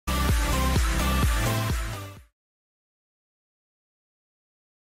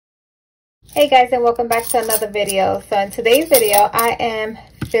Hey guys, and welcome back to another video. So in today's video, I am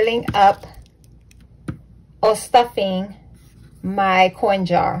filling up or stuffing my coin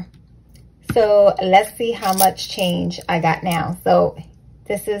jar. So let's see how much change I got now. So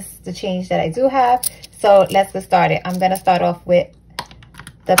this is the change that I do have. So let's get started. I'm gonna start off with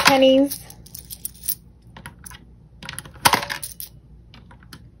the pennies.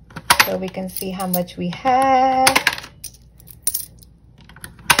 So we can see how much we have.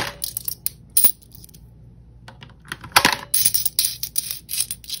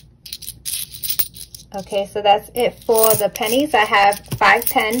 Okay, so that's it for the pennies. I have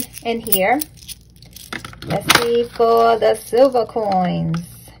 510 in here. Let's see for the silver coins.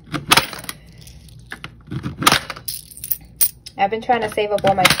 I've been trying to save up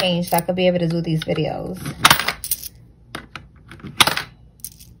all my change so I could be able to do these videos.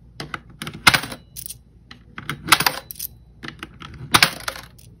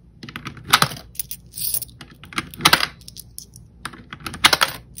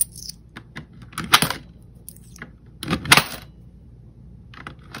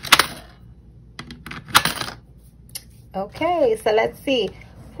 Okay, so let's see.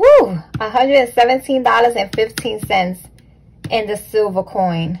 Woo! $117.15 in the silver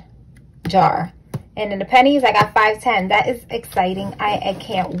coin jar. And in the pennies, I got 510. That is exciting. I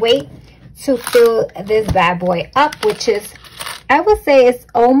can't wait to fill this bad boy up, which is, I would say it's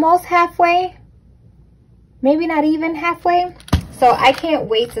almost halfway. Maybe not even halfway. So I can't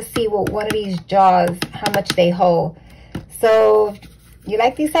wait to see what one of these jars, how much they hold. So you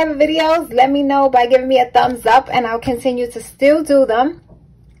like these type of videos? Let me know by giving me a thumbs up, and I'll continue to still do them.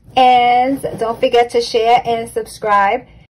 And don't forget to share and subscribe.